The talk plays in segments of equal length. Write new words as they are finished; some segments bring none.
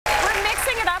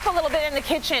up a little bit in the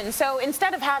kitchen. So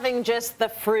instead of having just the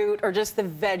fruit or just the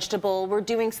vegetable, we're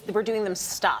doing them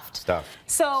stuffed.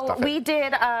 So we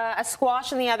did a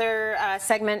squash in the other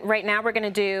segment. Right now we're going to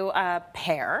do a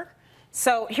pear.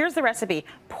 So here's the recipe: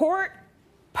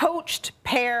 poached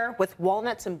pear with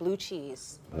walnuts and blue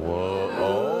cheese. Whoa!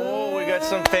 Oh, we got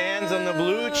some fans on the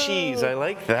blue cheese. I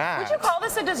like that. Would you call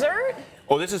this a dessert?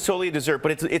 Oh, this is totally a dessert,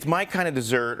 but it's my kind of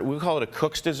dessert. We call it a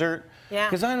cook's dessert. Yeah.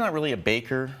 Because I'm not really a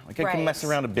baker. Like I can mess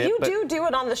around a bit. You do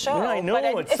it on the show. Yeah, I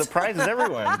know. It surprises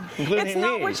everyone, including me. It's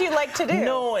not what you like to do.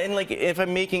 No, and like if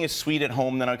I'm making a sweet at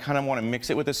home, then I kind of want to mix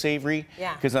it with a savory.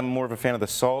 Yeah. Because I'm more of a fan of the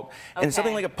salt. Okay. And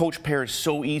something like a poached pear is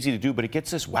so easy to do, but it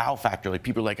gets this wow factor. Like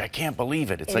people are like, I can't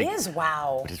believe it. It is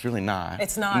wow. But it's really not.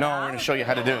 It's not. No, we're going to show you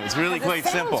how to do it. It's really quite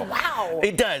simple. Wow.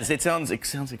 It does. It sounds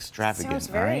extravagant. Sounds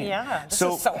very, This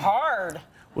is so hard.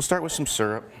 We'll start with some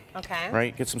syrup. Okay.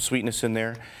 Right, get some sweetness in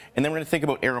there, and then we're going to think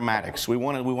about aromatics. We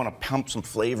want to pump some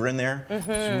flavor in there.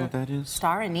 Mm-hmm. Do you know what that is?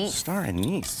 Star anise. Star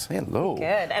anise. Hello.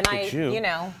 Good, and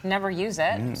I never use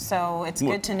it, so it's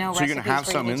good to know. So you're going to have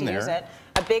some in there.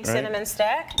 A big cinnamon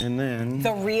stick. And then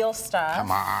the real stuff.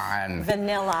 Come on.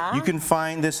 Vanilla. You can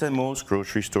find this at most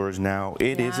grocery stores now.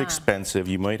 It is expensive.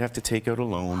 You might have to take out a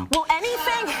loan. Well,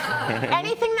 anything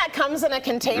that comes in a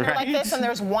container like this and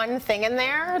there's one thing in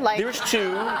there, like there's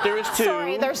two.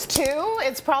 Sorry, there's two.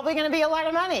 It's probably going to be a lot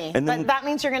of money. And but that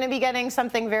means you're going to be getting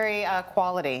something very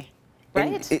quality.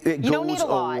 Right? You don't need a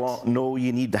lot. No,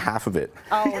 you need the half of it.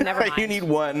 Oh, never mind. You need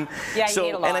one. Yeah, you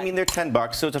need a lot. And I mean, they're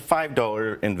 $10, so it's a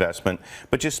 $5 investment.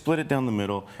 But just split it down the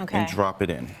middle and drop it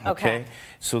in. Okay.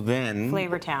 So then.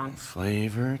 Flavortown.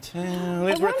 Flavortown.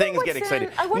 That's where things get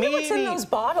excited. I wonder what's in those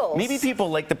bottles. Maybe people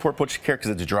like the poached pear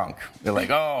because it's drunk. They're like,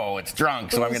 oh, it's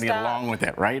drunk, so I'm going to get along with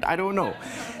it, right? I don't know.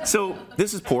 So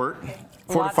this is port.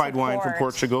 Fortified wine from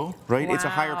Portugal, right? Wow. It's a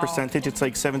higher percentage. It's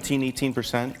like 17,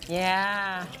 18%.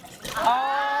 Yeah. Oh!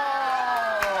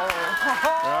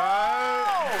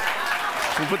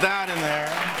 Right. We'll put that in there.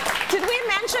 Did we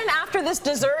mention after this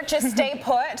dessert, just stay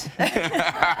put?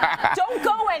 Don't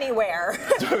go anywhere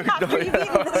after you've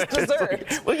eaten this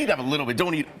dessert. Well, you'd have a little bit.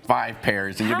 Don't eat 5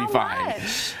 pears and you'll be fine.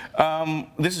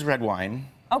 This is red wine.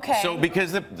 Okay. So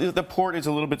because the port is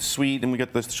a little bit sweet and we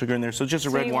got the sugar in there, so just a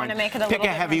red wine. Make it Pick a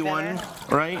heavy one,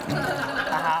 right?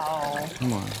 Wow.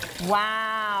 Come on.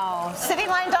 Wow.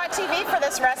 Cityline.tv for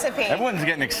this recipe. Everyone's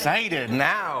getting excited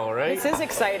now, right? This is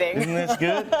exciting. Isn't this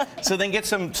good? So then get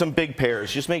some big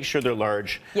pears. Just make sure they're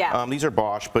large. Yeah. These are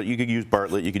Bosch, but you could use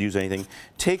Bartlett. You could use anything.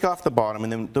 Take off the bottom,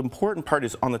 and then the important part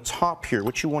is on the top here.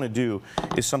 What you want to do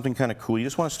is something kind of cool. You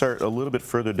just want to start a little bit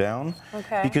further down.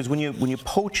 Okay. Because when you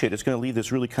poach it, it's going to leave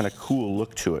this really kind of cool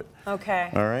look to it. Okay.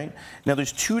 All right. Now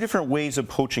there's 2 different ways of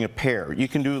poaching a pear. You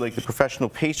can do like the professional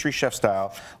pastry chef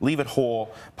style, leave it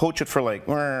whole, poach it for like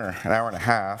an hour and a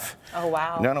half. Oh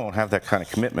wow. Now I don't have that kind of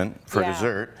commitment for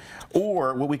dessert.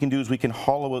 Or what we can do is we can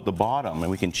hollow out the bottom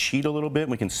and we can cheat a little bit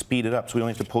and we can speed it up so we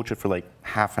only have to poach it for like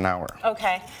half an hour.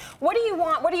 Okay. What do you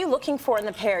want? What are you looking for in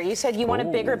the pear? You said you want a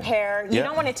bigger pear. You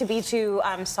don't want it to be too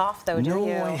soft though, do you?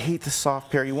 No, I hate the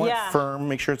soft pear. You want it firm.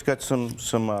 Make sure it's got some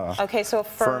okay, so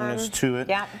firmness to it.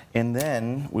 Yeah. And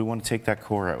then we want to take that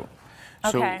core out.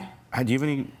 Okay. So, do you have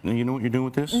any, you know what you're doing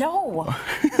with this? No.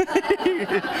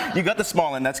 You got the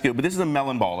small end, that's good, but this is a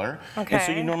melon baller. Okay. And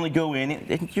so you normally go in,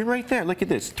 and you're right there, look at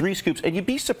this, 3 scoops, and you'd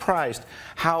be surprised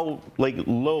how like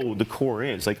low the core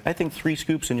is. Like I think 3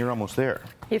 scoops and you're almost there.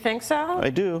 You think so? I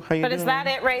do. How you doing? Is that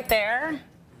it right there?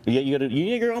 Yeah,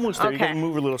 you're almost there. Okay. You gotta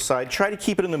move a little side. Try to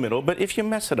keep it in the middle, but if you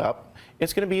mess it up,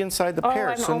 it's gonna be inside the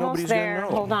pear, so nobody's gonna know.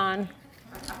 Hold on.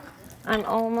 I'm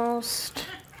almost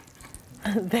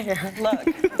there, look.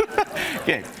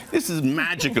 Okay, this is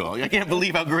magical. I can't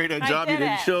believe how great a job you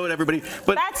did showing everybody.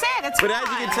 But that's it. It's But as you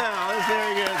can tell, it's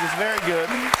very good. It's very good.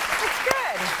 It's good.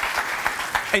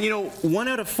 And you know, 1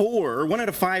 out of 4 or 1 out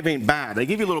of 5 ain't bad. I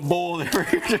give you a little bowl there.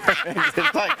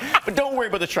 It's like, but don't worry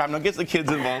about the shrapnel. Get the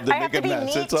kids involved and make a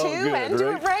mess. It's all good, and do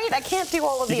it right. I can't do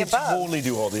all of the above. You can totally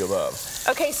do all the above.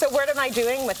 Okay, so what am I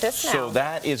doing with this now? So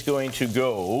that is going to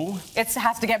go. It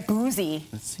has to get boozy.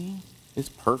 Let's see. It's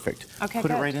perfect. Okay,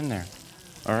 Put it right in there.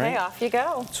 All right. Okay, off you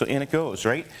go. So in it goes,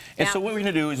 right? And so what we're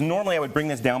going to do is normally I would bring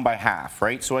this down by half,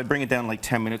 right? So I'd bring it down like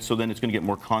 10 minutes, so then it's going to get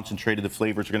more concentrated. The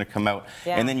flavors are going to come out,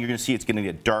 and then you're going to see it's going to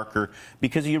get darker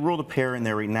because you roll the pear in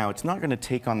there right now. It's not going to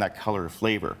take on that color or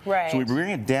flavor. Right. So we bring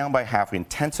it down by half. We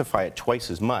intensify it twice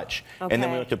as much, and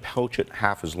then we have to poach it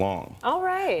half as long. All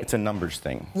right. It's a numbers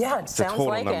thing. Yeah, it sounds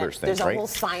like numbers thing, There's right? a whole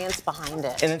science behind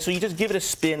it. And then so you just give it a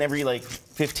spin every like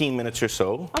 15 minutes or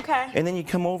so. Okay. And then you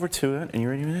come over to it, and you're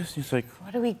ready for this. It's like,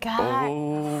 What do we got?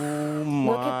 Oh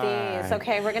my. Look at these.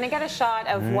 Okay, we're gonna get a shot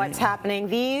of what's happening.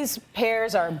 These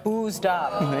pears are boozed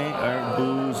up. They are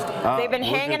boozed up. They've been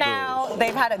hanging out.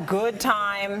 They've had a good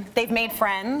time. They've made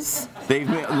friends. They're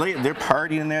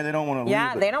partying there. They don't want to leave.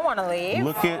 Yeah, they don't want to leave.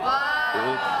 Look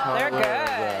at. They're good.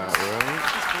 That,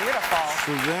 right? It's beautiful.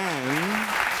 So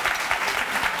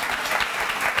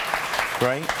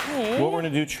then, right? What we're gonna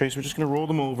do, Trace? We're just gonna roll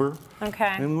them over.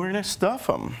 Okay. And we're gonna stuff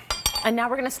them. And now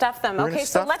we're going to stuff them. Okay,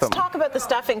 so let's talk about the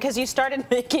stuffing because you started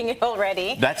making it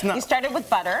already. That's not. You started with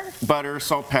butter. Butter,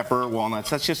 salt, pepper, walnuts.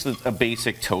 That's just a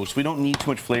basic toast. We don't need too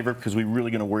much flavor because we're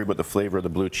really going to worry about the flavor of the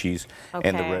blue cheese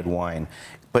and the red wine.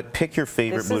 But pick your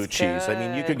favorite blue cheese. I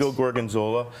mean, you could go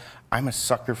gorgonzola. I'm a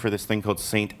sucker for this thing called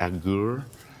Saint Agur.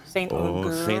 Saint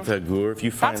Agur. Saint Agur. If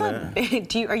you find that.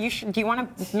 Do you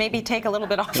want to maybe take a little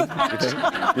bit off of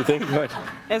that? You think what?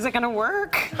 Is it going to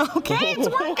work? Okay, it's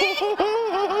working.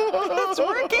 It's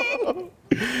working.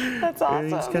 That's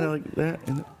awesome. It's kind of like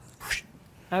that.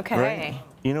 Okay. Right?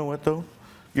 You know what though?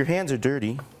 Your hands are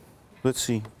dirty. Let's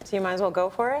see. So you might as well go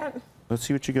for it. Let's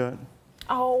see what you got.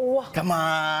 Oh. Come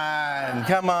on.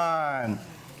 Come on.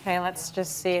 Okay, let's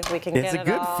just see if we can get it all It's a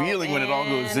good feeling when it all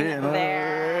goes in.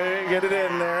 There. Get it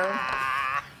in there.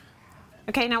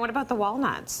 Okay, now what about the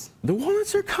walnuts? The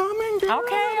walnuts are coming. Okay, all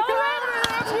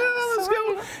right. Let's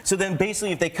go. So then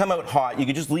basically if they come out hot, you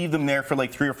could just leave them there for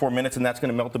like 3 or 4 minutes and that's going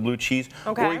to melt the blue cheese.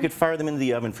 Okay. Or you could fire them into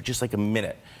the oven for just like a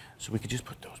minute. So we could just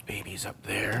put those babies up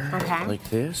there, like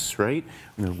this, right?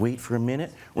 We're gonna wait for a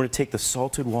minute. We're gonna take the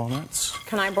salted walnuts.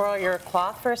 Can I borrow your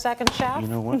cloth for a second, Chef? You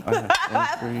know what? I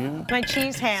have one for you. My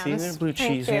cheese hands. See, they're blue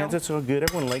cheese hands. That's all good.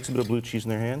 Everyone likes a bit of blue cheese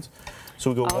in their hands. So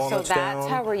we go walnuts so down.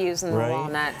 that's how we're using the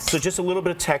walnuts. So just a little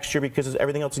bit of texture because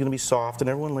everything else is gonna be soft, and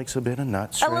everyone likes a bit of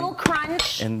nuts. A little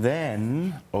crunch. And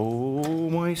then,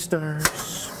 oh my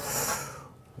stars!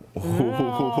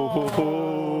 Oh.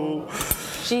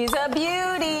 She's a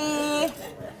beauty.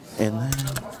 And then,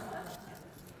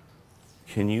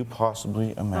 can you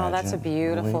possibly imagine? Oh, that's a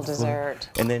beautiful dessert.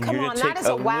 And then Come you're on, going to take that is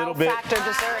a wow little bit factor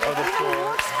dessert. of the It even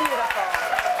looks beautiful.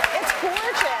 It's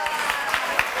gorgeous.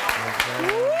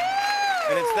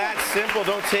 And it's that simple.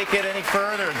 Don't take it any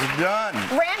further. It's done.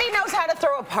 Randy knows how to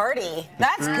throw a party.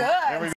 That's good.